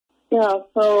Yeah,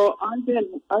 so I've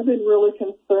been really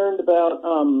concerned about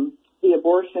the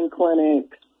abortion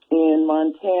clinics in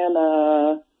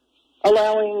Montana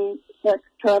allowing sex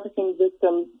trafficking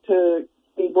victims to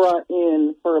be brought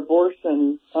in for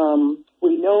abortion.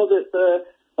 We know that the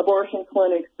abortion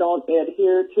clinics don't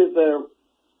adhere to the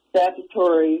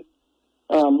statutory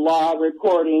law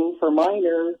reporting for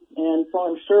minors, and so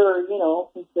I'm sure, you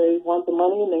know, if they want the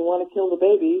money and they want to kill the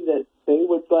baby, that they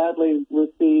would gladly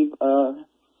receive a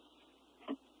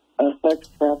sex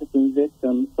trafficking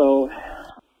victim. So,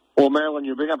 well, Marilyn,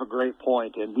 you bring up a great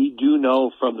point, and we do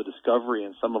know from the discovery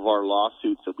in some of our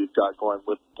lawsuits that we've got going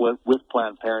with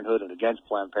Planned Parenthood and against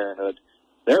Planned Parenthood,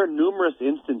 there are numerous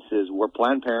instances where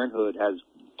Planned Parenthood has,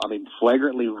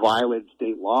 flagrantly violated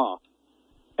state law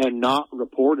and not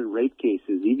reported rape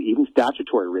cases, even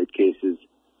statutory rape cases,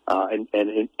 and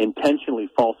intentionally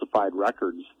falsified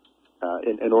records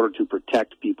in order to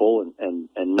protect people and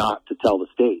not to tell the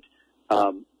state.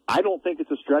 I don't think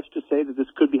it's a stretch to say that this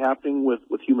could be happening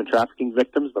with human trafficking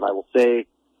victims, but I will say,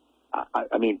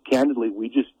 candidly,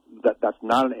 that's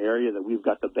not an area that we've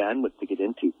got the bandwidth to get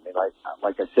into. And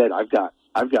like I said, I've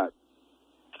got.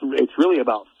 It's really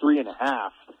about 3.5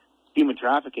 human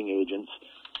trafficking agents.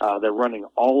 They're running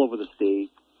all over the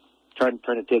state, trying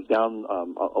to take down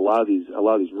a lot of these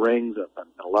rings,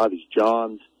 a lot of these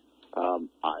Johns.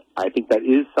 I think that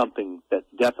is something that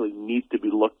definitely needs to be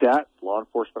looked at. Law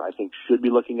enforcement, I think, should be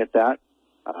looking at that.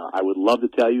 I would love to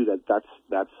tell you that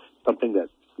that's something that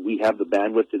we have the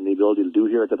bandwidth and the ability to do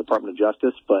here at the Department of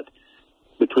Justice, but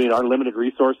between our limited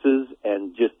resources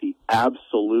and just the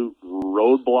absolute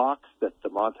roadblocks that the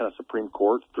Montana Supreme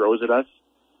Court throws at us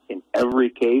in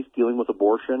every case dealing with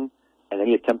abortion and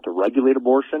any attempt to regulate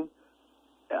abortion,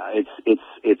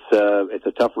 it's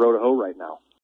a tough road to hoe right now.